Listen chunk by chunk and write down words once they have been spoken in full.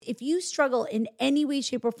If you struggle in any way,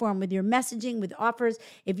 shape, or form with your messaging, with offers,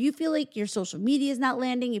 if you feel like your social media is not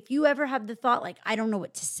landing, if you ever have the thought like, I don't know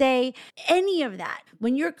what to say, any of that,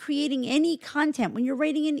 when you're creating any content, when you're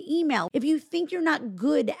writing an email, if you think you're not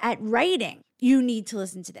good at writing, you need to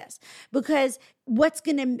listen to this, because what's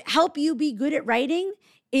going to help you be good at writing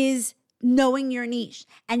is knowing your niche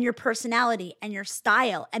and your personality and your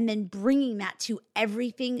style, and then bringing that to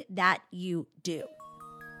everything that you do.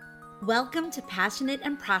 Welcome to Passionate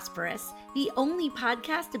and Prosperous, the only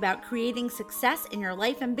podcast about creating success in your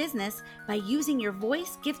life and business by using your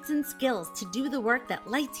voice, gifts, and skills to do the work that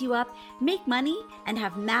lights you up, make money, and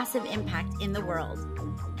have massive impact in the world.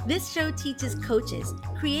 This show teaches coaches,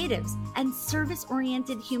 creatives, and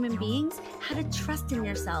service-oriented human beings how to trust in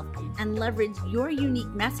yourself and leverage your unique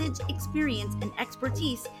message, experience, and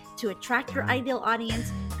expertise to attract your ideal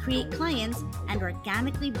audience, create clients, and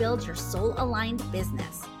organically build your soul-aligned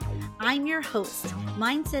business. I'm your host,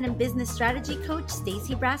 mindset and business strategy coach,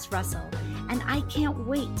 Stacey Brass Russell, and I can't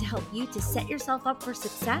wait to help you to set yourself up for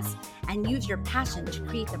success and use your passion to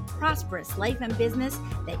create the prosperous life and business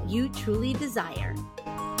that you truly desire.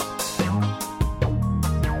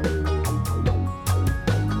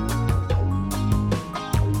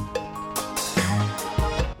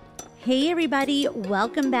 Hey everybody,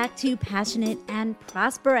 welcome back to Passionate and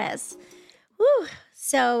Prosperous. Woo!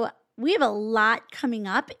 So we have a lot coming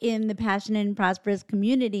up in the Passionate and Prosperous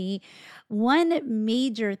community. One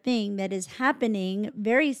major thing that is happening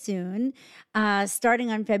very soon, starting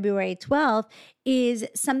on February 12th, is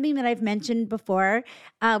something that I've mentioned before,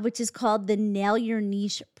 which is called the Nail Your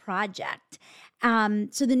Niche Project.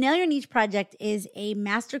 So the Nail Your Niche Project is a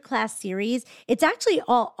masterclass series. It's actually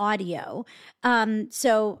all audio.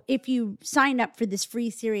 So if you sign up for this free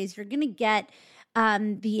series, you're going to get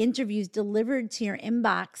the interviews delivered to your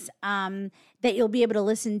inbox that you'll be able to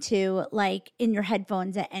listen to like in your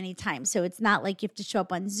headphones at any time. So it's not like you have to show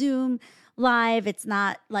up on Zoom live. It's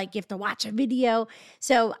not like you have to watch a video.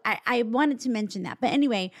 So I wanted to mention that. But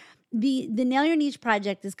anyway, the Nail Your Niche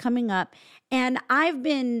Project is coming up, and I've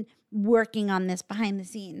been working on this behind the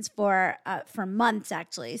scenes for months,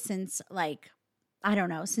 actually, since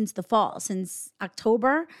since the fall, since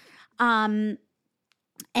October.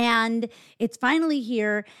 And it's finally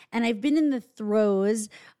here, and I've been in the throes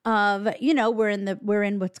of, we're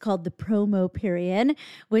in what's called the promo period,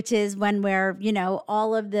 which is when we're,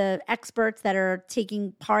 all of the experts that are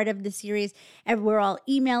taking part of the series, and we're all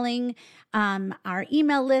emailing our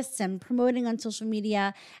email lists and promoting on social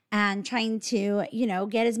media and trying to,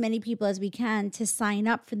 get as many people as we can to sign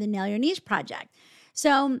up for the Nail Your Niche Project.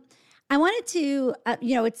 So I wanted to,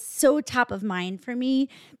 it's so top of mind for me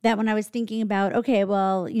that when I was thinking about, okay,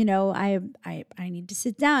 well, I need to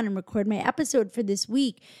sit down and record my episode for this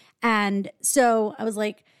week. And so I was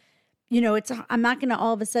like, I'm not going to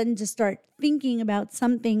all of a sudden just start thinking about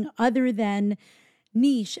something other than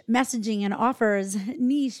niche messaging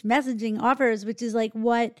offers, which is like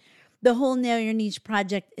what the whole Nail Your Niche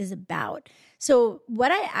Project is about. So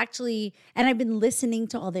what and I've been listening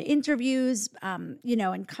to all the interviews,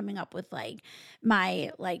 and coming up with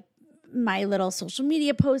my little social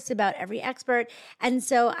media posts about every expert. And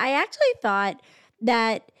so I actually thought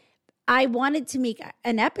that I wanted to make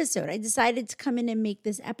an episode. I decided to come in and make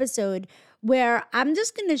this episode where I'm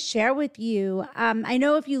just going to share with you. I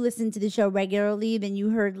know if you listen to the show regularly, then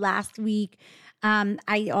you heard last week,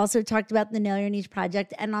 I also talked about the Nail Your Niche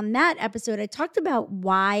Project. And on that episode, I talked about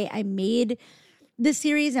why I made the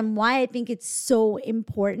series and why I think it's so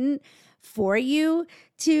important for you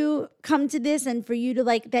to come to this, and for you to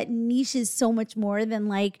that niche is so much more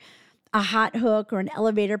than a hot hook or an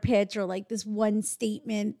elevator pitch or this one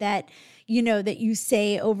statement that, that you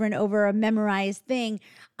say over and over, a memorized thing.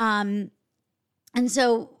 And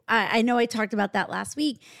so I know I talked about that last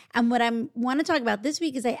week. And what I want to talk about this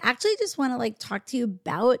week is I actually just want to talk to you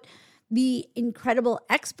about the incredible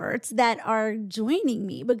experts that are joining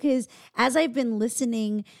me, because as I've been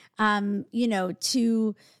listening,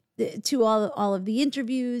 to all of the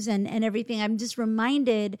interviews and everything, I'm just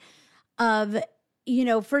reminded of,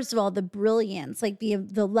 first of all, the brilliance,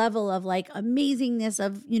 the level of amazingness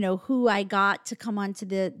of, who I got to come onto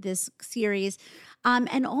this series.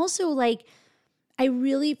 And also I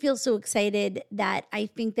really feel so excited that I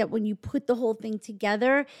think that when you put the whole thing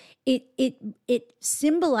together, it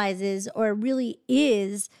symbolizes, or really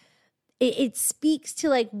is, it speaks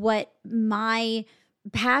to what my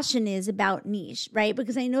passion is about niche, right?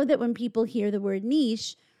 Because I know that when people hear the word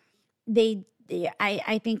niche,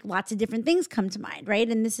 I think lots of different things come to mind, right?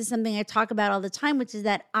 And this is something I talk about all the time, which is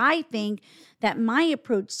that I think that my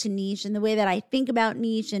approach to niche and the way that I think about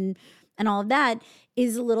niche and and all of that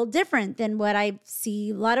is a little different than what I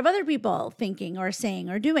see a lot of other people thinking or saying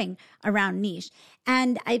or doing around niche.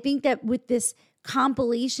 And I think that with this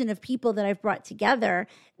compilation of people that I've brought together,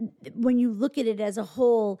 when you look at it as a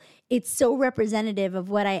whole, it's so representative of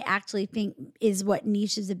what I actually think is what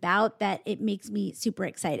niche is about that it makes me super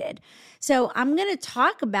excited. So I'm going to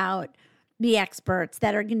talk about the experts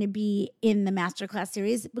that are going to be in the masterclass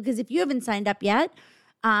series, because if you haven't signed up yet,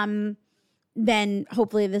 then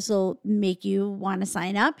hopefully this will make you want to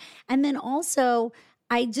sign up. And then also,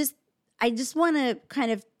 I just want to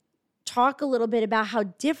kind of talk a little bit about how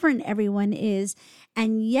different everyone is,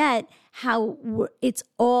 and yet how it's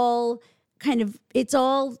all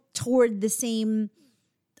toward the same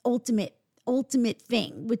ultimate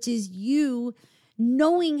thing, which is you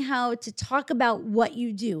knowing how to talk about what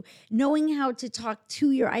you do, knowing how to talk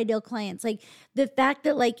to your ideal clients. Like the fact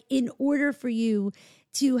that, like, in order for you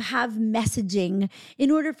to have messaging,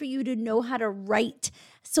 in order for you to know how to write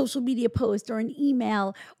social media post or an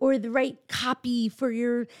email or the right copy for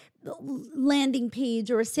your landing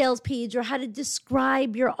page or a sales page, or how to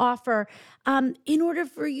describe your offer, in order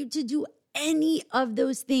for you to do any of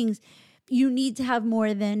those things, you need to have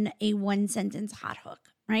more than a one sentence hot hook,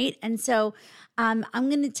 right? And so I'm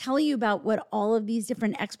going to tell you about what all of these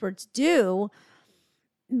different experts do,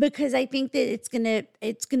 because I think that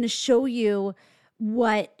it's going to show you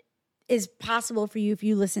what is possible for you if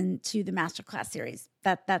you listen to the masterclass series.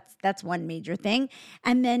 That's one major thing.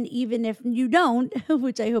 And then even if you don't,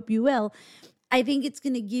 which I hope you will, I think it's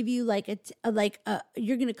going to give you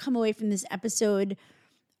you're going to come away from this episode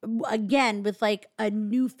again with like a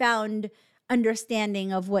newfound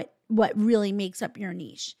understanding of what really makes up your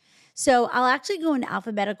niche. So I'll actually go in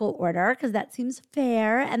alphabetical order because that seems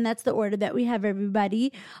fair, and that's the order that we have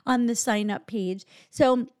everybody on the sign up page.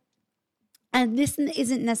 So, and this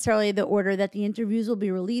isn't necessarily the order that the interviews will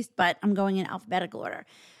be released, but I'm going in alphabetical order.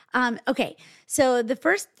 Okay, so the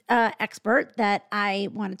first expert that I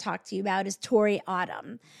want to talk to you about is Tori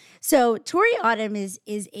Autumn. So Tori Autumn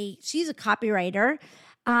she's a copywriter,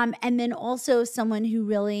 and then also someone who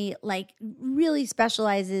really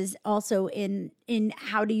specializes also in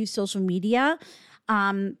how to use social media,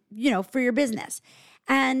 for your business.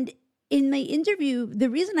 And in my interview, the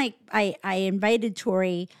reason I invited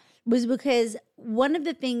Tori was because one of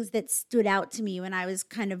the things that stood out to me when I was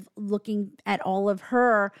kind of looking at all of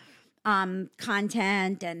her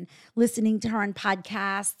content and listening to her on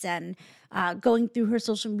podcasts and going through her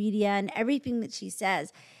social media and everything that she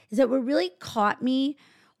says, is that what really caught me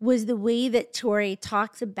was the way that Tori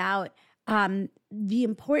talks about the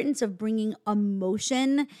importance of bringing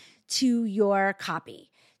emotion to your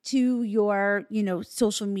copy, to your,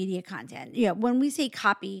 social media content. When we say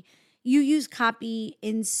copy, you use copy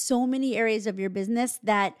in so many areas of your business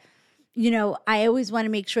that, I always want to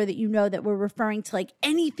make sure that you know that we're referring to like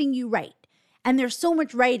anything you write. And there's so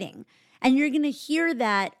much writing. And you're going to hear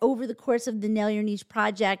that over the course of the Nail Your Niche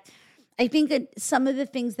project. I think that some of the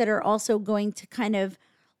things that are also going to kind of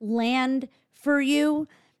land for you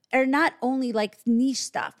are not only like niche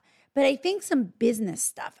stuff, but I think some business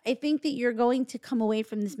stuff. I think that you're going to come away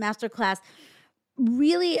from this masterclass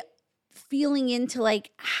really feeling into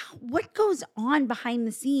like what goes on behind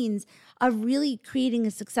the scenes of really creating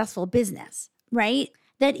a successful business, right?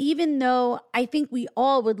 That even though I think we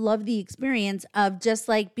all would love the experience of just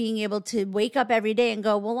like being able to wake up every day and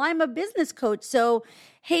go, well, I'm a business coach. So,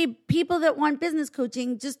 hey, people that want business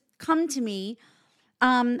coaching, just come to me.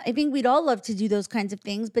 I think we'd all love to do those kinds of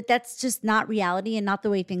things, but that's just not reality and not the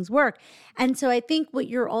way things work. And so I think what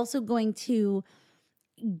you're also going to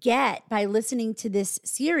get by listening to this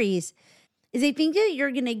series is I think that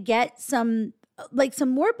you're going to get some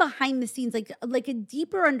more behind the scenes, like a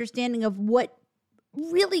deeper understanding of what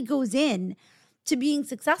really goes in to being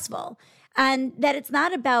successful. And that it's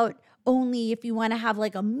not about only if you want to have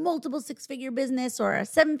like a multiple 6-figure business or a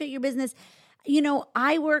 7-figure business.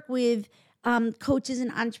 I work with coaches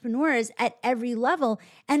and entrepreneurs at every level.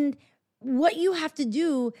 And what you have to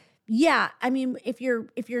do, if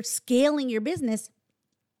you're scaling your business,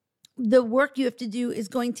 the work you have to do is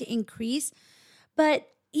going to increase. But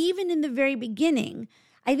even in the very beginning,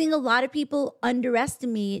 I think a lot of people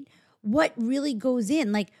underestimate what really goes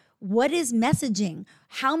in. Like, what is messaging?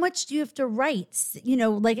 How much do you have to write?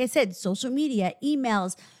 Like I said, social media,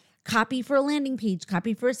 emails, copy for a landing page,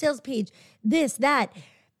 copy for a sales page, this, that.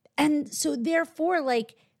 And so therefore,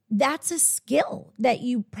 like, that's a skill that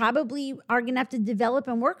you probably are going to have to develop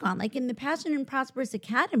and work on. Like in the Passion and Prosperous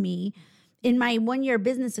Academy, in my 1-year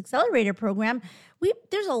business accelerator program,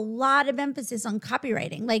 there's a lot of emphasis on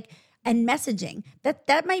copywriting, and messaging.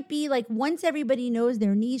 That might be like once everybody knows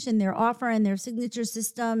their niche and their offer and their signature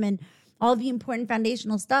system and all the important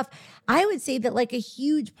foundational stuff. I would say that like a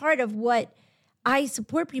huge part of what I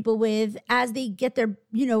support people with as they get their,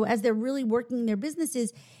 as they're really working their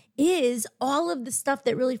businesses is all of the stuff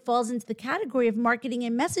that really falls into the category of marketing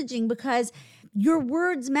and messaging, because your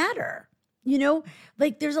words matter.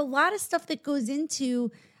 Like there's a lot of stuff that goes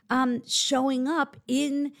into showing up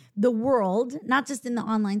in the world, not just in the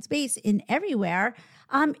online space, in everywhere,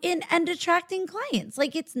 and attracting clients.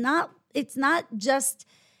 Like it's not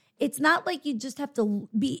like you just have to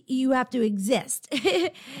you have to exist,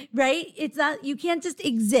 right? You can't just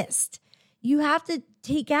exist. You have to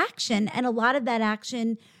take action. And a lot of that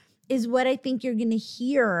action is what I think you're going to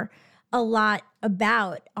hear a lot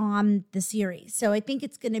about on the series. So I think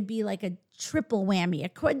it's going to be like a triple whammy, a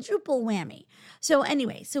quadruple whammy. So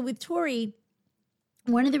anyway, so with Tori,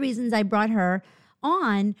 one of the reasons I brought her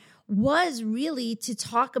on was really to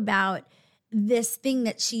talk about this thing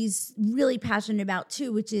that she's really passionate about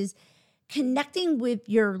too, which is connecting with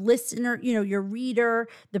your listener, your reader,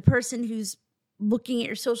 the person who's looking at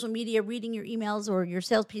your social media, reading your emails or your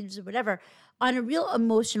sales pages or whatever, on a real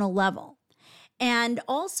emotional level. And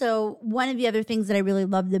also, one of the other things that I really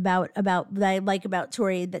loved about that I like about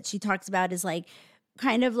Tori that she talks about is like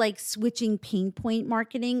kind of like switching pain point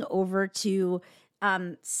marketing over to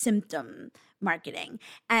symptom marketing.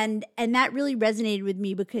 And that really resonated with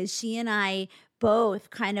me because she and I both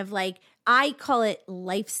kind of like, I call it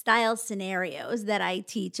lifestyle scenarios that I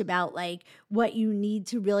teach about like what you need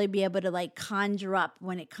to really be able to like conjure up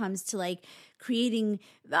when it comes to like creating,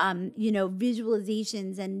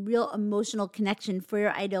 visualizations and real emotional connection for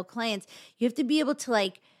your ideal clients. You have to be able to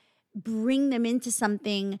like bring them into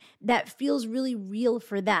something that feels really real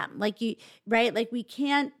for them. Like right? Like we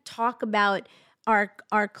can't talk about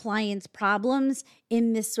our clients' problems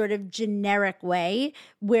in this sort of generic way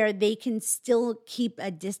where they can still keep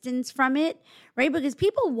a distance from it, right? Because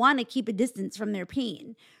people want to keep a distance from their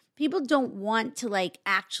pain. People don't want to like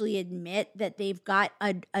actually admit that they've got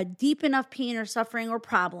a deep enough pain or suffering or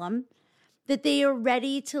problem that they are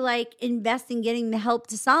ready to like invest in getting the help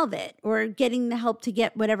to solve it or getting the help to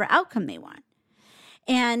get whatever outcome they want.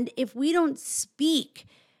 And if we don't speak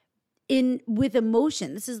with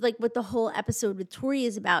emotion, this is like what the whole episode with Tori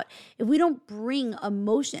is about. If we don't bring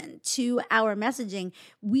emotion to our messaging,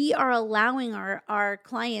 we are allowing our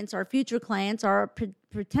clients, our future clients, our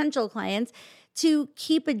potential clients to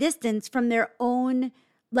keep a distance from their own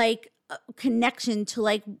like connection to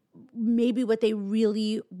like maybe what they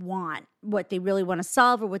really want to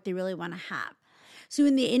solve or what they really want to have. So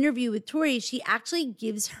in the interview with Tori, she actually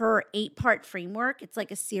gives her 8-part framework. It's like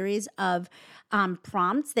a series of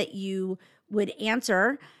prompts that you would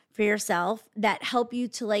answer for yourself that help you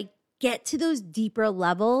to like get to those deeper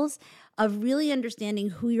levels of really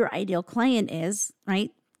understanding who your ideal client is,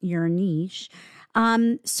 right? Your niche.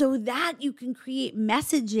 So that you can create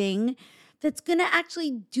messaging that's going to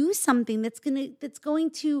actually do something that's going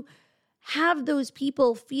to have those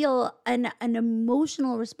people feel an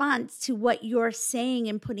emotional response to what you're saying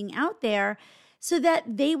and putting out there so that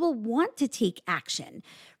they will want to take action.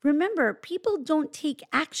 Remember, people don't take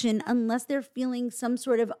action unless they're feeling some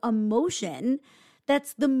sort of emotion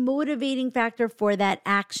that's the motivating factor for that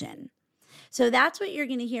action. So that's what you're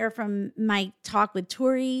going to hear from my talk with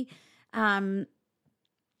Tori.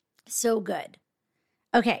 So good.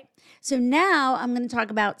 Okay, so now I'm going to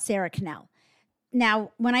talk about Sarah Cannell.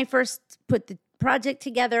 Now, when I first put the project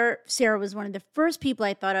together, Sarah was one of the first people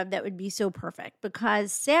I thought of that would be so perfect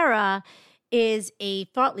because Sarah is a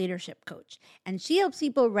thought leadership coach and she helps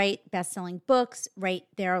people write best-selling books, write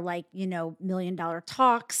their like, $1 million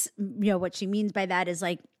talks. What she means by that is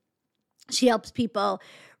like she helps people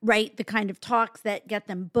write the kind of talks that get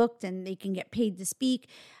them booked and they can get paid to speak.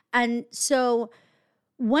 And so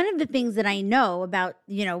one of the things that I know about,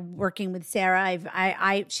 working with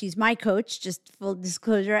Sarah, she's my coach, just full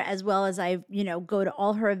disclosure, as well as I, go to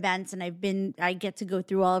all her events and I get to go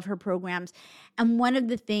through all of her programs. And one of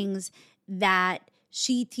the things that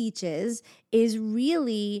she teaches is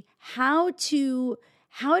really how to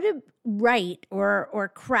write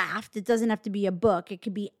or craft. It doesn't have to be a book. It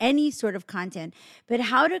could be any sort of content, but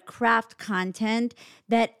how to craft content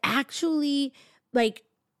that actually like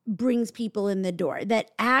brings people in the door, that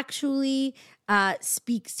actually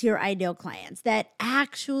speaks to your ideal clients, that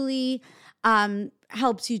actually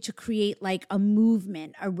helps you to create like a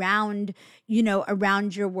movement around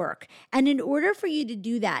your work. And in order for you to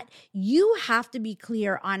do that, you have to be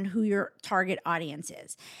clear on who your target audience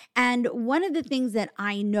is. And one of the things that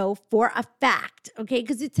I know for a fact, okay,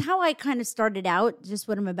 because it's how I kind of started out, just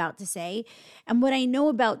what I'm about to say. And what I know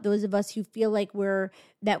about those of us who feel like we're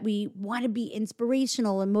we want to be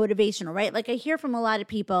inspirational and motivational, right? Like I hear from a lot of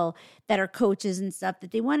people that are coaches and stuff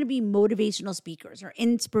that they want to be motivational speakers or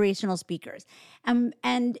inspirational speakers.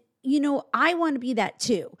 And you know, I want to be that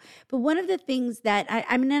too. But one of the things that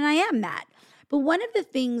I mean, and I am that. But one of the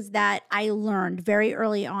things that I learned very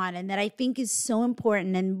early on and that I think is so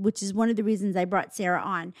important, and which is one of the reasons I brought Sarah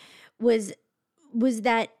on, was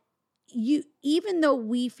that even though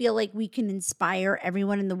we feel like we can inspire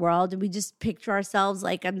everyone in the world and we just picture ourselves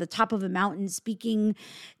like on the top of a mountain speaking,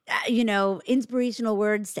 inspirational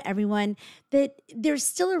words to everyone, that there's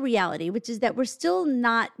still a reality, which is that we're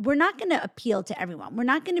not going to appeal to everyone. We're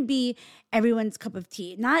not going to be everyone's cup of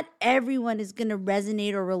tea. Not everyone is going to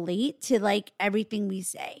resonate or relate to like everything we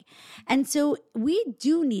say. And so we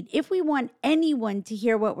do need, if we want anyone to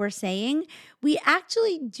hear what we're saying, we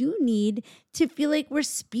actually do need to feel like we're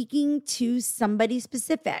speaking to somebody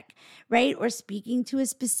specific, right? Or speaking to a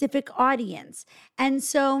specific audience. And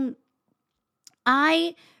so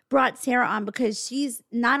I brought Sarah on because she's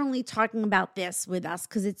not only talking about this with us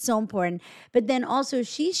because it's so important, but then also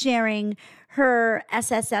she's sharing her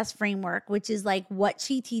SSS framework, which is like what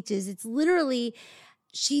she teaches. It's literally,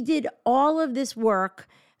 she did all of this work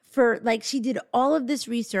she did all of this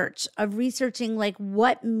research of researching like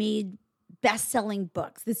what made best-selling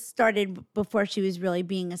books. This started before she was really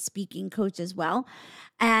being a speaking coach as well.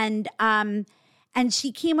 And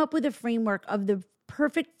she came up with a framework of the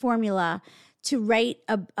perfect formula to write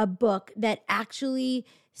a book that actually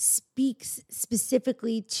speaks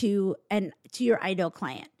specifically to your ideal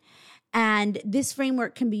client. And this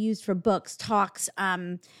framework can be used for books, talks,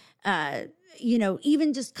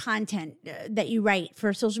 even just content that you write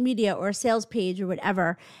for social media or a sales page or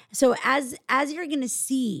whatever. So as you're going to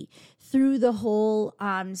see through the whole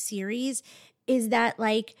series, is that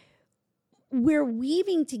like we're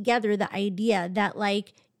weaving together the idea that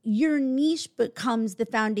like your niche becomes the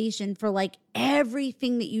foundation for like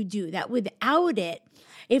everything that you do, that without it,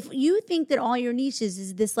 if you think that all your niches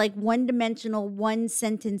is this like one-dimensional,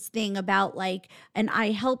 one-sentence thing about like an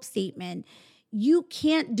I help statement, you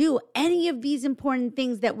can't do any of these important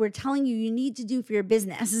things that we're telling you need to do for your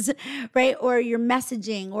business, right? Or your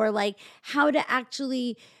messaging, or like how to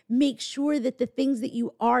actually make sure that the things that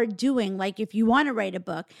you are doing, like if you want to write a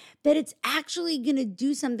book, that it's actually going to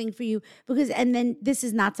do something for you. And then this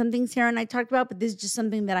is not something Sarah and I talked about, but this is just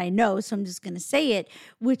something that I know. So I'm just going to say it,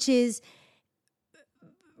 which is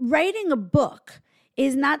writing a book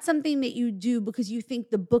is not something that you do because you think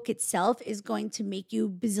the book itself is going to make you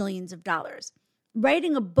bazillions of dollars.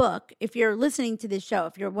 Writing a book, if you're listening to this show,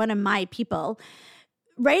 if you're one of my people,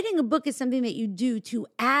 writing a book is something that you do to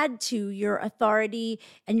add to your authority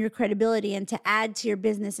and your credibility and to add to your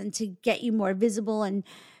business and to get you more visible and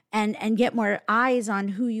get more eyes on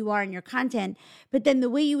who you are and your content. But then the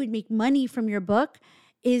way you would make money from your book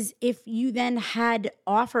is if you then had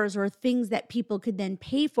offers or things that people could then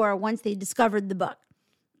pay for once they discovered the book.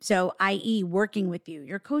 So, i.e., working with you,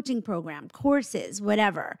 your coaching program, courses,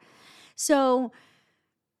 whatever. So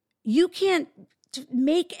you can't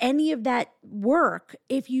make any of that work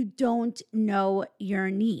if you don't know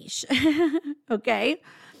your niche. Okay?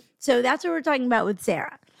 So that's what we're talking about with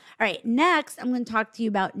Sarah. All right, next, I'm going to talk to you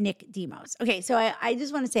about Nick Demos. Okay, so I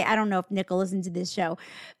just want to say, I don't know if Nick will listen to this show,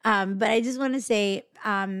 but I just want to say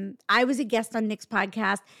I was a guest on Nick's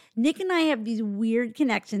podcast. Nick and I have these weird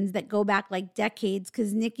connections that go back like decades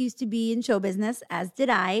because Nick used to be in show business, as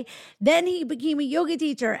did I. Then he became a yoga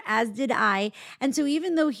teacher, as did I. And so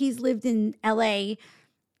even though he's lived in LA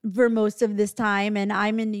for most of this time and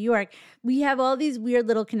I'm in New York, we have all these weird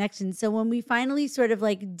little connections. So when we finally sort of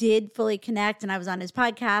like did fully connect and I was on his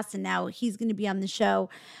podcast and now he's going to be on the show,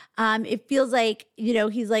 it feels like,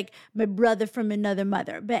 he's like my brother from another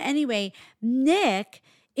mother. But anyway, Nick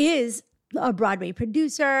is a Broadway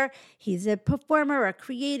producer. He's a performer, a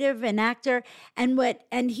creative, an actor,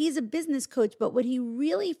 and he's a business coach. But what he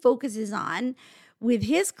really focuses on with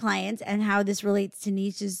his clients, and how this relates to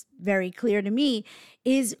niche is very clear to me,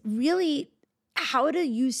 is really how to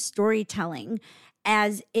use storytelling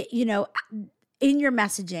as in your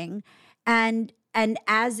messaging and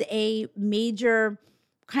as a major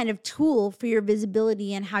kind of tool for your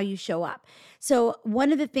visibility and how you show up. So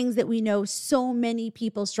one of the things that we know so many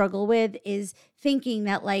people struggle with is thinking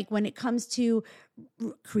that like when it comes to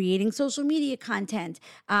creating social media content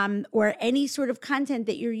or any sort of content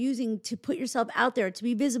that you're using to put yourself out there, to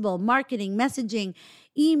be visible, marketing, messaging,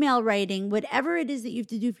 email writing, whatever it is that you have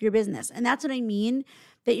to do for your business. And that's what I mean,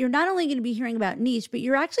 that you're not only going to be hearing about niche, but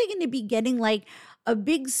you're actually going to be getting like a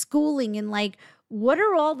big schooling in like, what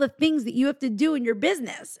are all the things that you have to do in your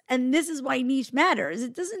business? And this is why niche matters.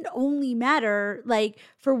 It doesn't only matter like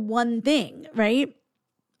for one thing, right?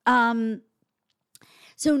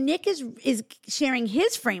 So Nick is sharing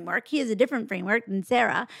his framework. He has a different framework than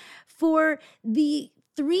Sarah for the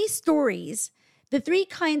three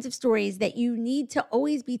kinds of stories that you need to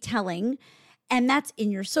always be telling. And that's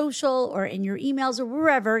in your social or in your emails or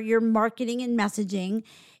wherever you're marketing and messaging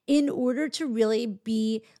in order to really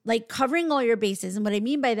be like covering all your bases. And what I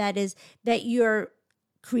mean by that is that you're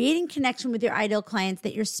creating connection with your ideal clients,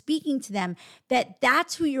 that you're speaking to them,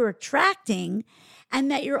 that's who you're attracting,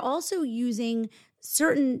 and that you're also using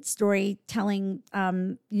certain storytelling,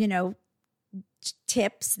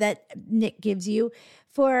 tips that Nick gives you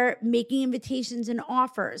for making invitations and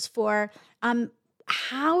offers, for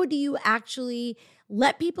how do you actually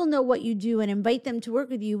let people know what you do and invite them to work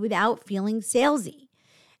with you without feeling salesy.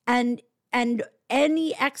 And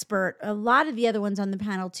any expert, a lot of the other ones on the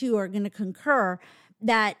panel too, are going to concur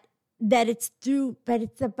that it's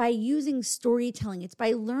by using storytelling. It's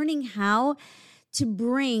by learning how to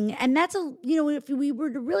bring, and that's if we were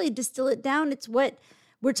to really distill it down, it's what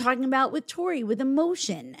we're talking about with Tori, with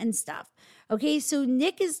emotion and stuff. Okay, so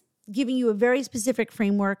Nick is giving you a very specific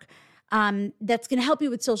framework that's going to help you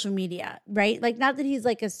with social media, right? Like, not that he's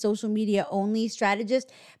like a social media only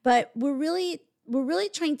strategist, but we're really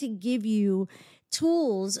trying to give you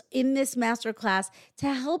tools in this masterclass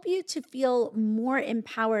to help you to feel more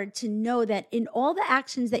empowered, to know that in all the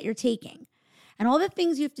actions that you're taking and all the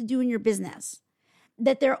things you have to do in your business,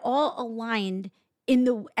 that they're all aligned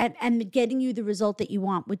and getting you the result that you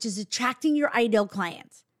want, which is attracting your ideal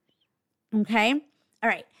clients. Okay? All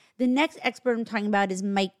right. The next expert I'm talking about is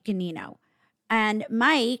Mike Ganino. And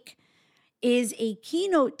Mike is a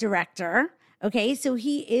keynote director. Okay, so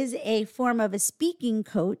he is a form of a speaking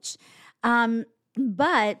coach.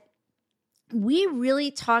 But we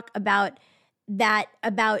really talk about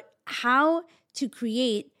how to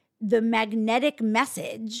create the magnetic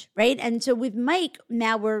message, right? And so with Mike,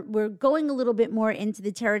 now we're going a little bit more into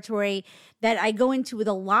the territory that I go into with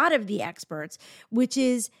a lot of the experts, which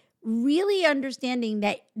is really understanding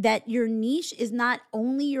that your niche is not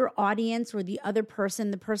only your audience or the other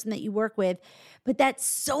person, the person that you work with, but that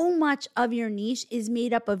so much of your niche is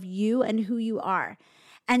made up of you and who you are.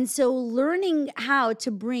 And so learning how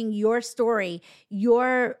to bring your story,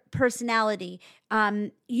 your personality,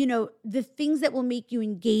 the things that will make you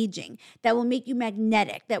engaging, that will make you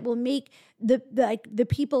magnetic, that will make the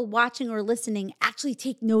people watching or listening actually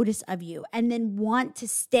take notice of you and then want to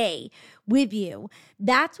stay with you.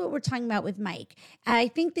 That's what we're talking about with Mike. And I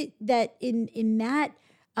think that in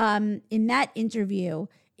that interview,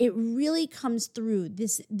 it really comes through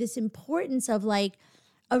this importance of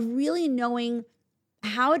really knowing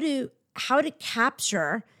how to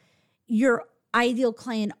capture your ideal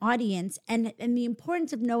client audience and the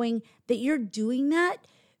importance of knowing that you're doing that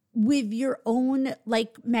with your own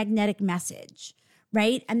magnetic message,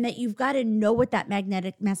 right? And that you've got to know what that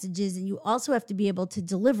magnetic message is, and you also have to be able to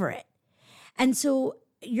deliver it. And so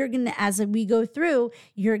you're going to, as we go through,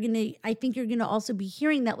 I think you're going to also be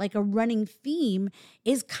hearing that a running theme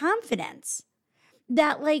is confidence.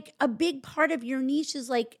 That a big part of your niche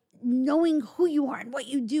is knowing who you are and what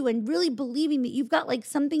you do and really believing that you've got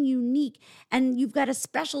something unique and you've got a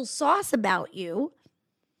special sauce about you.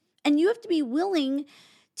 And you have to be willing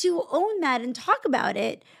to own that and talk about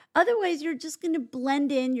it. Otherwise, you're just going to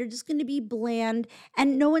blend in. You're just going to be bland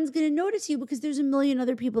and no one's going to notice you because there's a million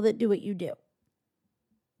other people that do what you do.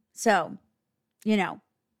 So,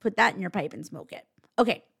 put that in your pipe and smoke it.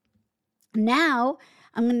 Okay. Now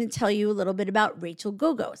I'm going to tell you a little bit about Rachel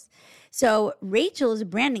Gogos. So Rachel is a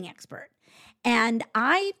branding expert. And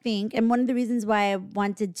I think, and one of the reasons why I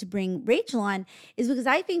wanted to bring Rachel on is because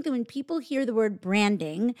I think that when people hear the word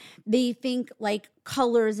branding, they think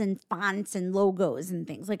colors and fonts and logos and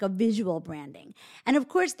things, like a visual branding. And of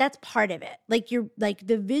course, that's part of it.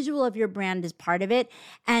 The visual of your brand is part of it.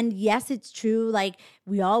 And yes, it's true.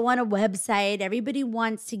 We all want a website. Everybody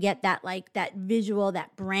wants to get that, that visual,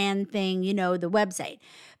 that brand thing, the website.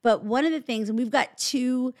 But one of the things, and we've got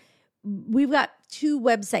two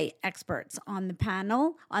website experts on the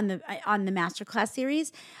panel on the masterclass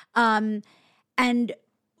series. And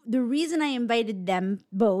the reason I invited them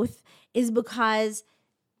both is because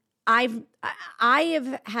I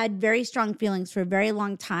have had very strong feelings for a very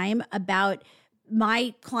long time about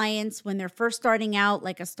my clients when they're first starting out,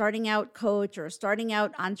 like a starting out coach or a starting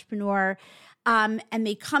out entrepreneur, and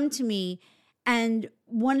they come to me, and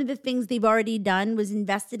one of the things they've already done was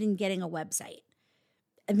invested in getting a website.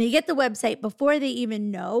 And they get the website before they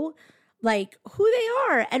even know who they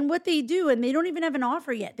are and what they do. And they don't even have an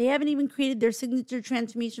offer yet. They haven't even created their signature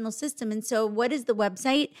transformational system. And so what is the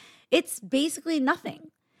website? It's basically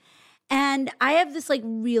nothing. And I have this like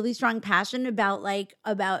really strong passion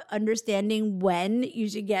about understanding when you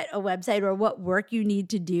should get a website or what work you need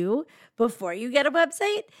to do before you get a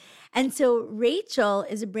website. And so Rachel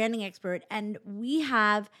is a branding expert, and we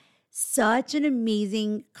have such an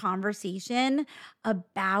amazing conversation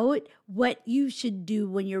about what you should do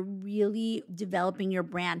when you're really developing your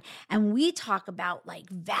brand. And we talk about like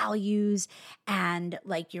values and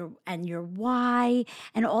like your why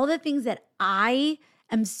and all the things that I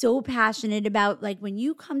am so passionate about. Like when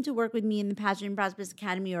you come to work with me in the Passion and Prosperous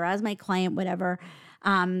Academy or as my client, whatever,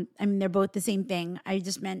 I mean, they're both the same thing. I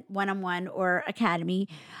just meant one-on-one or academy.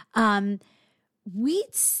 We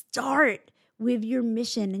start with your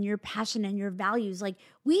mission and your passion and your values. Like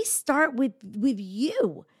we start with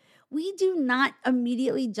you. We do not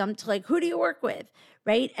immediately jump to like, who do you work with?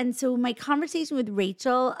 Right. And so my conversation with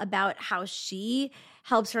Rachel about how she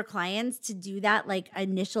helps her clients to do that like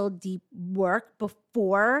initial deep work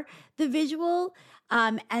before the visual.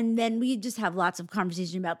 And then we just have lots of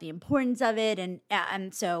conversation about the importance of it.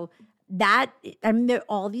 And so that, I mean,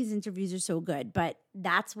 all these interviews are so good, but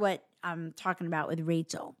that's what I'm talking about with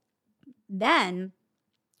Rachel. Then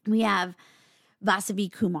we have Vasavi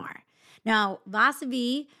Kumar. Now,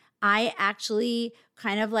 Vasavi, I actually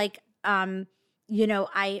kind of like,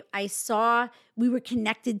 I saw we were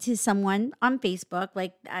connected to someone on Facebook,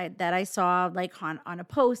 like that I saw like on a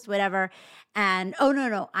post, whatever. And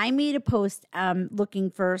I made a post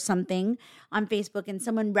looking for something on Facebook, and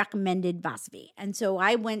someone recommended Vasavi. And so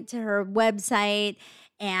I went to her website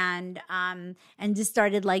and just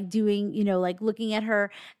started like doing, like looking at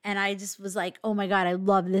her. And I just was like, oh my God, I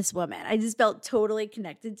love this woman. I just felt totally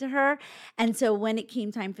connected to her. And so when it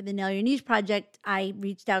came time for the Nail Your Niche project, I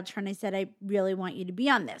reached out to her and I said, I really want you to be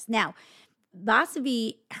on this. Now,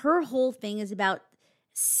 Vasavi, her whole thing is about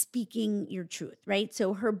speaking your truth, right?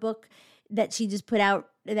 So her book that she just put out,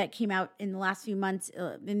 that came out in the last few months,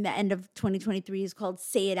 in the end of 2023, is called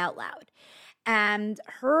Say It Out Loud. And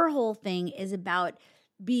her whole thing is about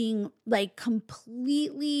being like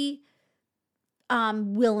completely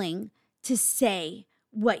willing to say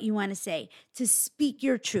what you want to say, to speak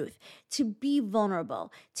your truth, to be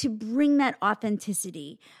vulnerable, to bring that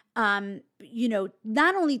authenticity, not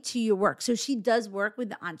only to your work. So she does work with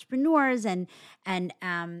the entrepreneurs and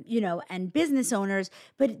business owners,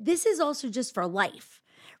 but this is also just for life,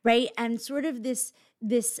 right? And sort of this,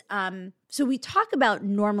 so we talk about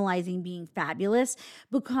normalizing being fabulous,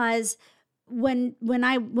 because when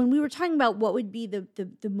we were talking about what would be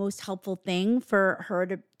the most helpful thing for her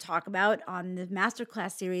to talk about on the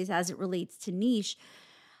masterclass series as it relates to niche,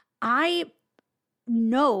 I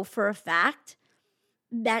know for a fact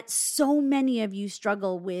that so many of you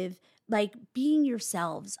struggle with like being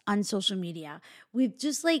yourselves on social media, with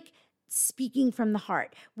just like speaking from the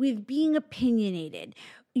heart, with being opinionated.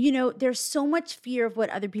 There's so much fear of what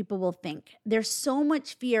other people will think. There's so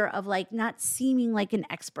much fear of like not seeming like an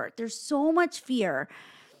expert. There's so much fear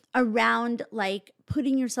around like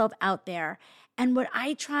putting yourself out there. And what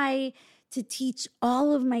I try to teach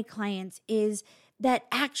all of my clients is that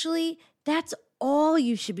actually that's all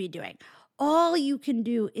you should be doing. All you can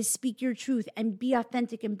do is speak your truth and be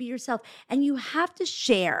authentic and be yourself. And you have to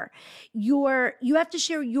share your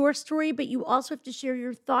story, but you also have to share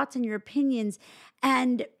your thoughts and your opinions.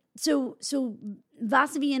 And so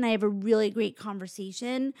Vasavi and I have a really great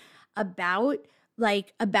conversation about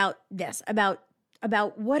this, about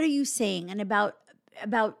what are you saying, and about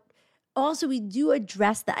also we do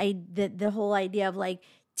address the whole idea of like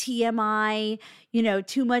TMI,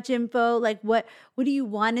 too much info, like what do you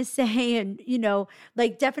want to say? And,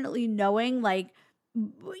 like definitely knowing like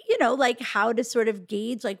how to sort of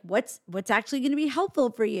gauge like what's actually going to be helpful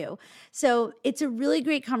for you. So it's a really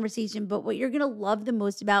great conversation, but what you're going to love the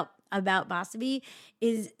most about Vasavi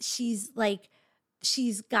is she's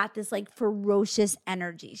got this like ferocious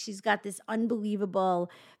energy. She's got this unbelievable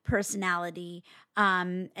personality.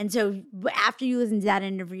 And so after you listen to that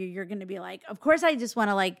interview, you're going to be like, of course, I just want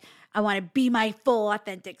to I want to be my full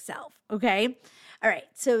authentic self. Okay. All right.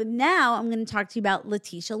 So now I'm going to talk to you about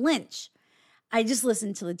Letitia Lynch. I just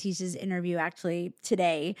listened to Letitia's interview actually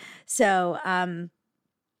today. So, I'm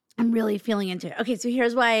really feeling into it. Okay. So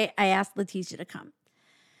here's why I asked Letitia to come.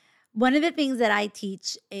 One of the things that I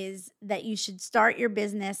teach is that you should start your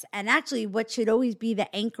business, and actually what should always be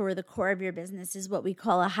the anchor or the core of your business is what we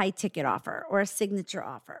call a high ticket offer or a signature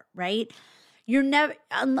offer, right? You're never,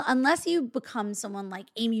 unless you become someone like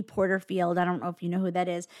Amy Porterfield, I don't know if you know who that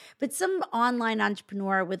is, but some online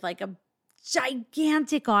entrepreneur with like a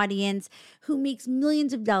gigantic audience who makes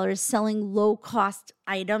millions of dollars selling low cost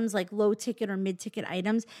items, like low ticket or mid ticket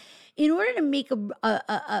items. In order to make a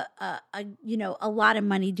lot of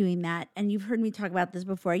money doing that, and you've heard me talk about this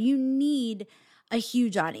before, you need a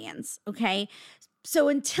huge audience. Okay. So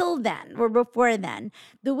until then, or before then,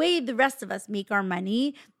 the way the rest of us make our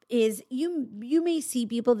money is you may see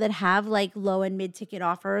people that have like low and mid ticket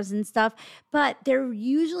offers and stuff, but they're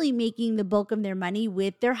usually making the bulk of their money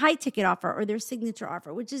with their high ticket offer or their signature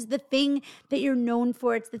offer, which is the thing that you're known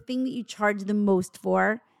for. It's the thing that you charge the most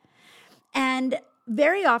for. And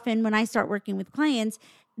very often when I start working with clients,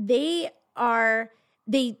 they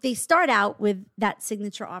start out with that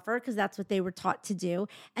signature offer because that's what they were taught to do.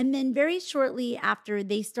 And then very shortly after,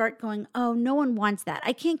 they start going, oh, no one wants that.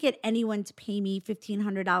 I can't get anyone to pay me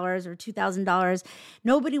 $1,500 or $2,000.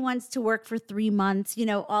 Nobody wants to work for 3 months,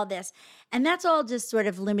 all this. And that's all just sort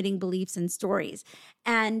of limiting beliefs and stories.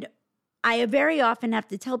 And I very often have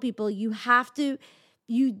to tell people you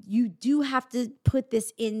do have to put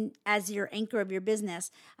this in as your anchor of your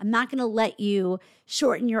business. I'm not going to let you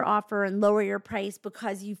shorten your offer and lower your price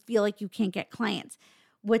because you feel like you can't get clients.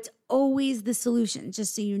 What's always the solution,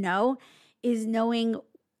 just so you know, is knowing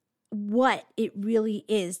what it really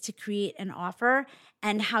is to create an offer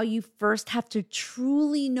and how you first have to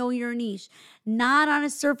truly know your niche, not on a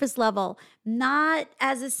surface level, not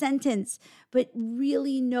as a sentence, but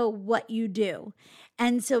really know what you do.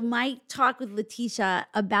 And so my talk with Letitia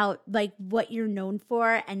about like what you're known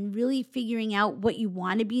for and really figuring out what you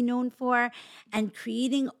want to be known for and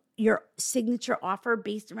creating your signature offer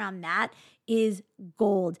based around that is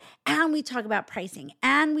gold. And we talk about pricing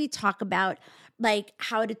and we talk about like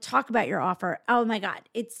how to talk about your offer. Oh my God,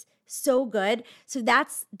 it's so good. So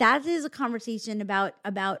that is a conversation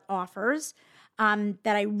about offers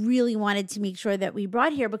that I really wanted to make sure that we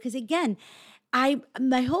brought here because again,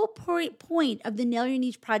 my whole point of the Nail Your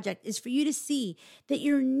Niche project is for you to see that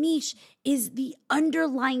your niche is the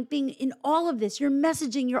underlying thing in all of this, your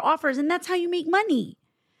messaging, your offers, and that's how you make money.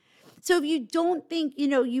 So if you don't think,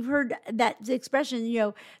 you've heard that expression,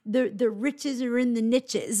 the riches are in the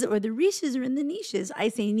niches or the riches are in the niches. I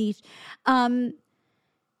say niche.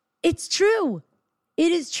 It's true.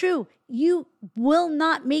 It is true. You will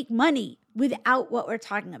not make money without what we're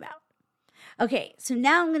talking about. Okay, so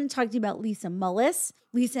now I'm going to talk to you about Lisa Mullis.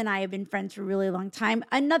 Lisa and I have been friends for a really long time.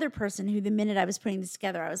 Another person who the minute I was putting this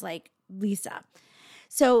together, I was like, Lisa.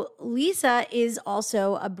 So Lisa is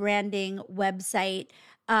also a branding website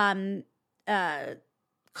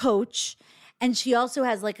coach. And she also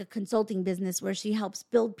has like a consulting business where she helps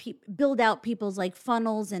build out people's like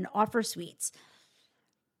funnels and offer suites.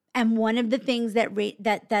 And one of the things that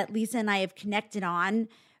Lisa and I have connected on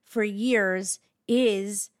for years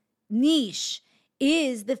is niche,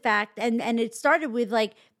 is the fact, and it started with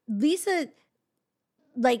like Lisa,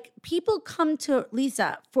 like people come to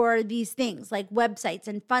Lisa for these things like websites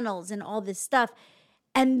and funnels and all this stuff,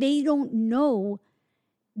 and they don't know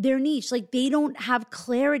their niche. Like they don't have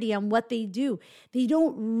clarity on what they do. They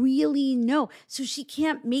don't really know. So she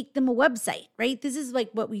can't make them a website, right? This is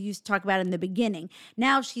like what we used to talk about in the beginning.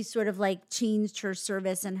 Now she's sort of like changed her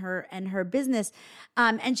service and her business.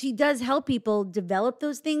 And she does help people develop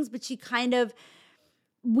those things, but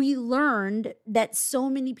we learned that so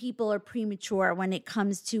many people are premature when it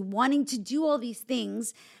comes to wanting to do all these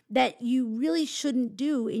things that you really shouldn't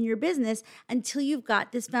do in your business until you've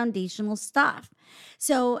got this foundational stuff.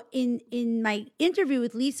 So in my interview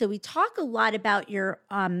with Lisa, we talk a lot about your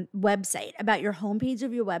website, about your homepage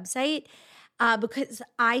of your website, because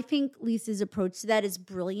I think Lisa's approach to that is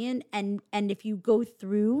brilliant. And if you go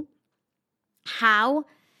through how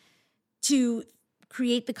to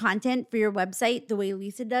create the content for your website the way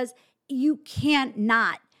Lisa does, you can't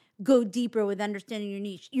not go deeper with understanding your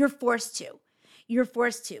niche. You're forced to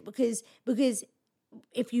because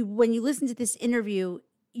when you listen to this interview,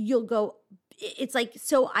 you'll go, it's like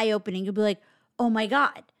so eye-opening. You'll be like, oh my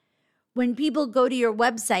God. When people go to your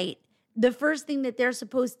website, the first thing that's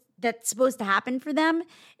supposed to happen for them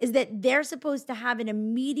is that they're supposed to have an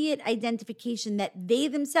immediate identification that they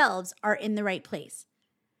themselves are in the right place.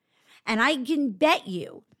 And I can bet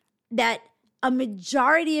you that a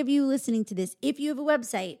majority of you listening to this, if you have a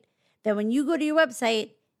website, that when you go to your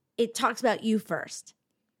website, it talks about you first.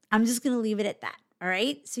 I'm just going to leave it at that. All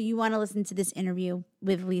right. So you want to listen to this interview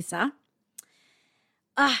with Lisa.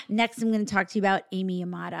 Next, I'm going to talk to you about Amy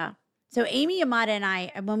Yamada. So Amy Yamada and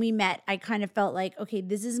I, when we met, I kind of felt like, okay,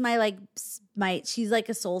 this is she's like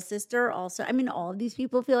a soul sister also. I mean, all of these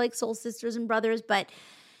people feel like soul sisters and brothers, but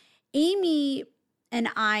Amy and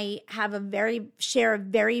I have share a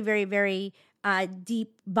very, very, very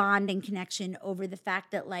deep bond and connection over the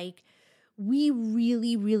fact that like we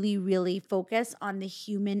really, really, really focus on the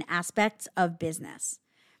human aspects of business.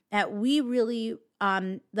 That we really,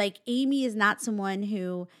 like Amy is not someone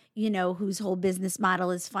who, whose whole business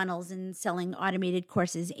model is funnels and selling automated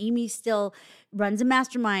courses. Amy still runs a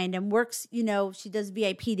mastermind and works, she does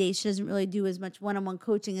VIP days. She doesn't really do as much one-on-one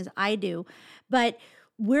coaching as I do. But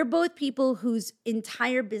we're both people whose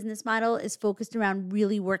entire business model is focused around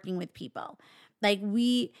really working with people. Like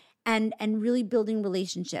and really building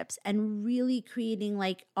relationships and really creating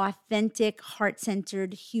like authentic,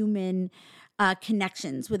 heart-centered human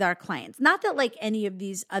connections with our clients. Not that like any of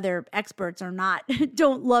these other experts are not,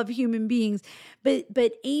 don't love human beings,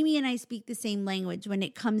 but Amy and I speak the same language when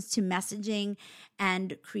it comes to messaging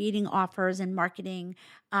and creating offers and marketing.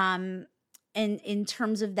 And in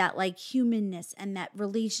terms of that like humanness and that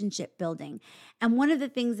relationship building. And one of the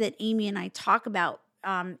things that Amy and I talk about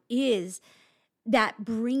is that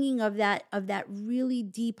bringing of that really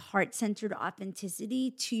deep heart-centered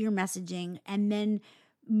authenticity to your messaging. And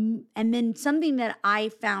then something that I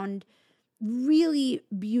found really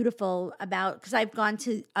beautiful about, because I've gone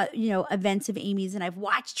to events of Amy's and I've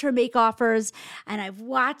watched her make offers and I've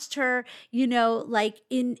watched her like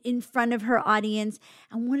in front of her audience.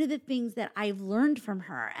 And one of the things that I've learned from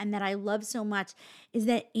her and that I love so much is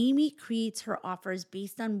that Amy creates her offers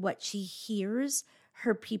based on what she hears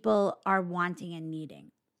her people are wanting and needing.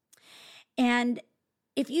 And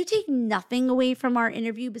if you take nothing away from our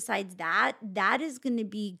interview besides that is going to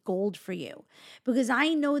be gold for you, because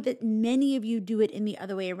I know that many of you do it in the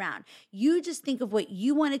other way around. You just think of what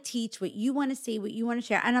you want to teach, what you want to say, what you want to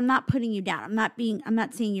share. And I'm not putting you down. I'm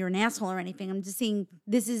not saying you're an asshole or anything. I'm just saying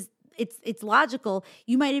it's logical.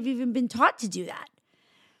 You might have even been taught to do that.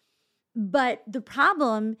 But the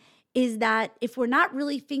problem is that if we're not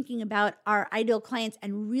really thinking about our ideal clients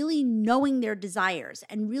and really knowing their desires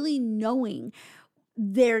and really knowing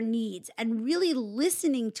their needs and really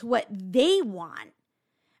listening to what they want,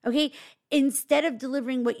 okay, instead of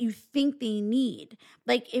delivering what you think they need,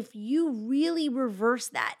 like if you really reverse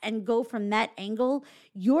that and go from that angle,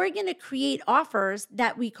 you're going to create offers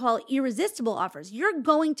that we call irresistible offers. You're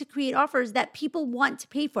going to create offers that people want to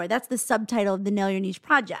pay for. That's the subtitle of the Nail Your Niche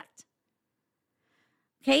project.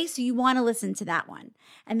 Okay, so you want to listen to that one.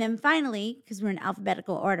 And then finally, because we're in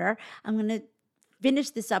alphabetical order, I'm going to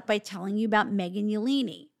finish this up by telling you about Megan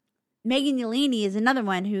Yeleni. Megan Yeleni is another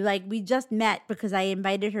one who we just met because I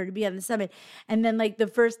invited her to be on the summit. And then the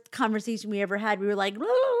first conversation we ever had, we were like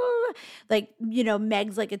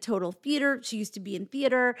Meg's like a total theater. She used to be in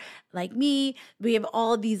theater like me. We have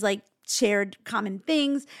all of these shared common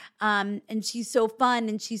things. And she's so fun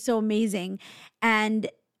and she's so amazing. And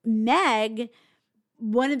Meg,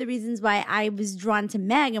 one of the reasons why I was drawn to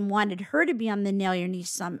Meg and wanted her to be on the Nail Your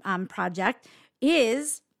Niche project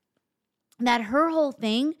is that her whole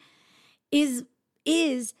thing is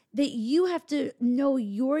that you have to know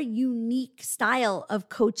your unique style of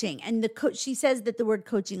coaching. And she says that the word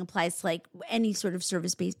coaching applies to any sort of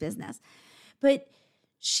service-based business. But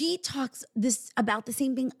she talks about the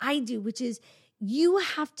same thing I do, which is you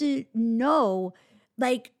have to know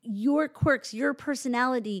your quirks, your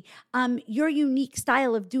personality, your unique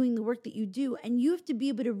style of doing the work that you do. And you have to be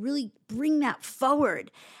able to really bring that forward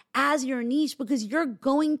as your niche, because you're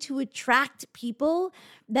going to attract people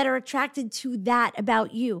that are attracted to that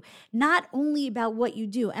about you, not only about what you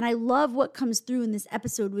do. And I love what comes through in this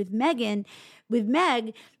episode with Meg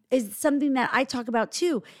is something that I talk about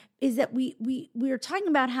too, is that we are talking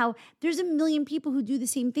about how there's a million people who do the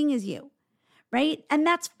same thing as you, right? And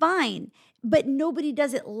that's fine. But nobody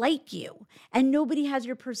does it like you, and nobody has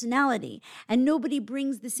your personality, and nobody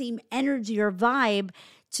brings the same energy or vibe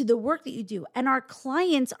to the work that you do. And our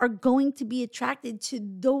clients are going to be attracted to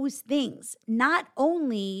those things, not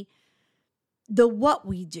only the what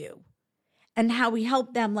we do and how we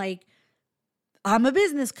help them. I'm a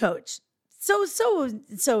business coach. So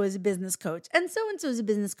is a business coach, and so is a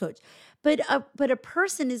business coach. But a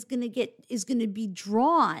person is going to be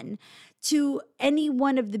drawn to any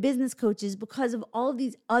one of the business coaches because of all of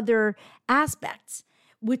these other aspects,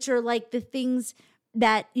 which are the things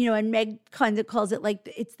that, and Meg kind of calls it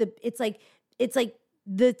it's like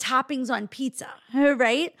the toppings on pizza,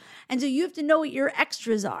 right? And so you have to know what your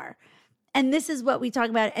extras are. And this is what we talk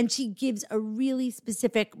about. And she gives a really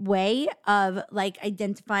specific way of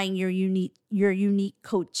identifying your unique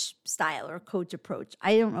coach style or coach approach.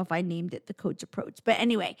 I don't know if I named it the coach approach, but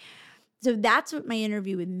anyway, so that's what my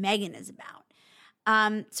interview with Megan is about.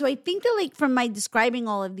 So I think that from my describing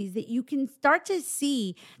all of these, that you can start to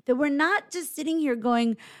see that we're not just sitting here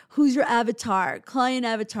going, who's your avatar, client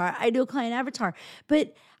avatar, ideal client avatar,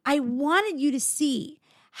 but I wanted you to see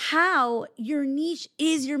how your niche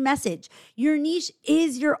is your message. Your niche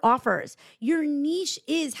is your offers. Your niche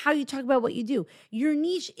is how you talk about what you do. Your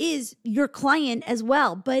niche is your client as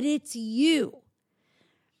well, but it's you.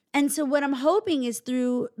 And so what I'm hoping is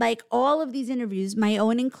through like all of these interviews, my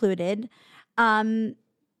own included,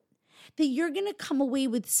 that you're going to come away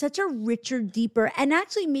with such a richer, deeper, and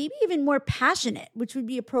actually maybe even more passionate, which would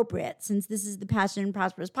be appropriate since this is the Passionate and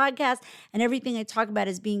Prosperous podcast and everything I talk about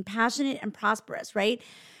is being passionate and prosperous, right?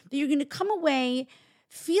 That you're going to come away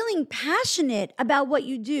feeling passionate about what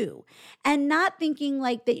you do and not thinking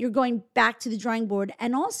like that you're going back to the drawing board.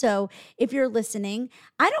 And also, if you're listening,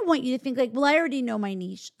 I don't want you to think like, well, I already know my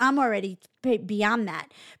niche. I'm already beyond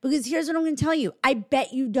that. Because here's what I'm going to tell you. I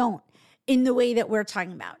bet you don't. In the way that we're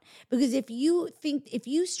talking about. Because if you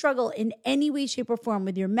struggle in any way, shape, or form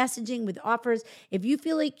with your messaging, with offers, if you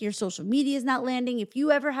feel like your social media is not landing, if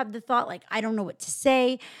you ever have the thought like, I don't know what to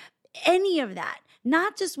say, any of that,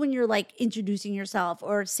 not just when you're like introducing yourself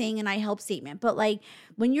or saying an I help statement, but like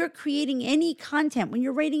when you're creating any content, when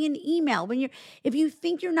you're writing an email, if you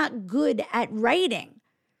think you're not good at writing,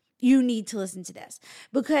 you need to listen to this.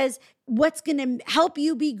 Because what's going to help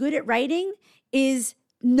you be good at writing is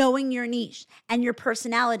knowing your niche and your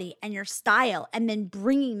personality and your style, and then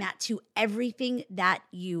bringing that to everything that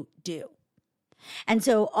you do. And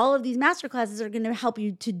so all of these masterclasses are going to help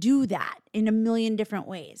you to do that in a million different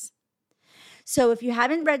ways. So if you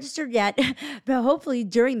haven't registered yet, but hopefully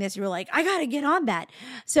during this, you're like, I got to get on that.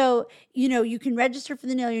 So, you can register for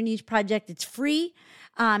the Nail Your Niche Project. It's free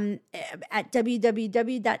at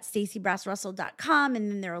www.staceybrassrussell.com.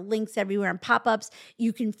 And then there are links everywhere and pop-ups.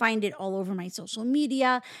 You can find it all over my social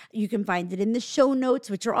media. You can find it in the show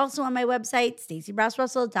notes, which are also on my website,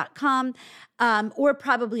 staceybrassrussell.com, or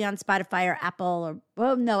probably on Spotify or Apple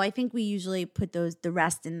I think we usually put the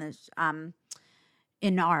rest in the,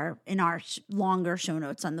 in our longer show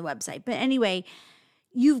notes on the website. But anyway,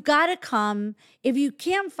 you've got to come. If you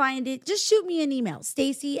can't find it, just shoot me an email,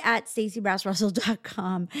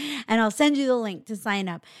 stacy@staceybrassrussell.com, and I'll send you the link to sign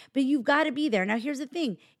up. But you've got to be there. Now, here's the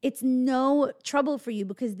thing. It's no trouble for you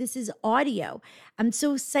because this is audio. I'm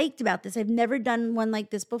so psyched about this. I've never done one like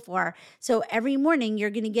this before. So every morning you're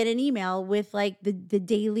going to get an email with like the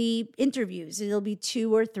daily interviews. It'll be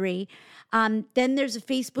 2 or 3. Then there's a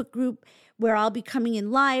Facebook group where I'll be coming in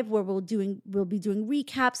live, where we'll be doing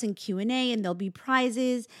recaps and Q&A, and there'll be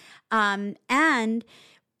prizes. And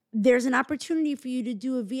there's an opportunity for you to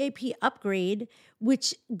do a VIP upgrade,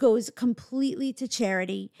 which goes completely to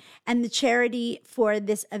charity. And the charity for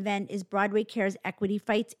this event is Broadway Cares Equity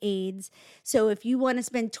Fights AIDS. So if you want to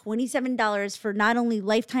spend $27 for not only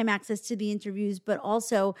lifetime access to the interviews, but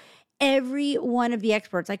also every one of the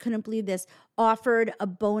experts, I couldn't believe this, offered a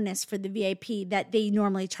bonus for the VIP that they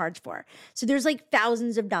normally charge for. So there's like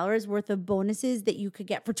thousands of dollars worth of bonuses that you could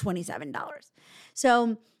get for $27.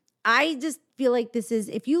 So I just feel like this is,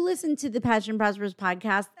 if you listen to the Passion and Prosperous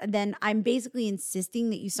podcast, then I'm basically insisting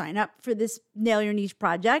that you sign up for this Nail Your Niche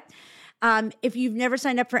project. If you've never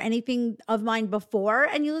signed up for anything of mine before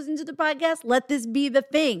and you listen to the podcast, let this be the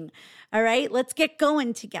thing. All right, let's get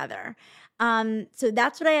going together. So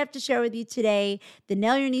that's what I have to share with you today. The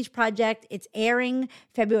Nail Your Niche Project, it's airing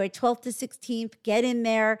February 12th to 16th. Get in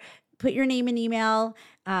there, put your name and email,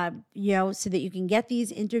 so that you can get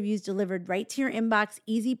these interviews delivered right to your inbox,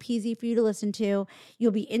 easy peasy for you to listen to.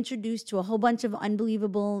 You'll be introduced to a whole bunch of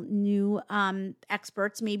unbelievable new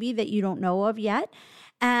experts maybe that you don't know of yet.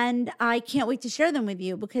 And I can't wait to share them with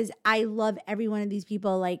you because I love every one of these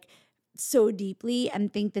people like so deeply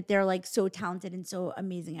and think that they're like so talented and so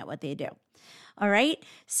amazing at what they do. All right.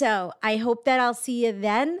 So I hope that I'll see you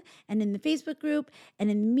then and in the Facebook group. And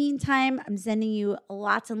in the meantime, I'm sending you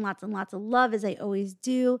lots and lots and lots of love as I always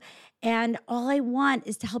do. And all I want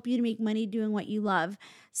is to help you to make money doing what you love.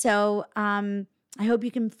 So I hope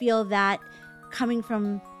you can feel that coming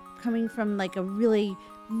from like a really,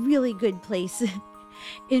 really good place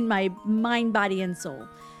in my mind, body, and soul.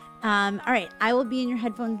 All right. I will be in your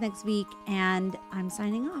headphones next week and I'm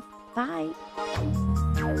signing off. Bye.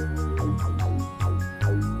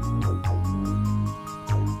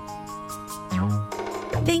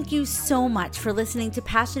 Thank you so much for listening to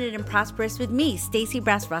Passionate and Prosperous with me, Stacey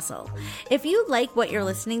Brass Russell. If you like what you're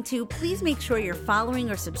listening to, please make sure you're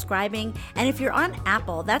following or subscribing. And if you're on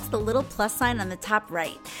Apple, that's the little plus sign on the top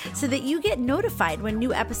right, so that you get notified when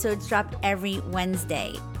new episodes drop every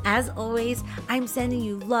Wednesday. As always, I'm sending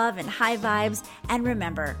you love and high vibes. And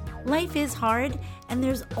remember, life is hard, and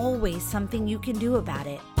there's always something you can do about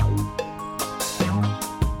it.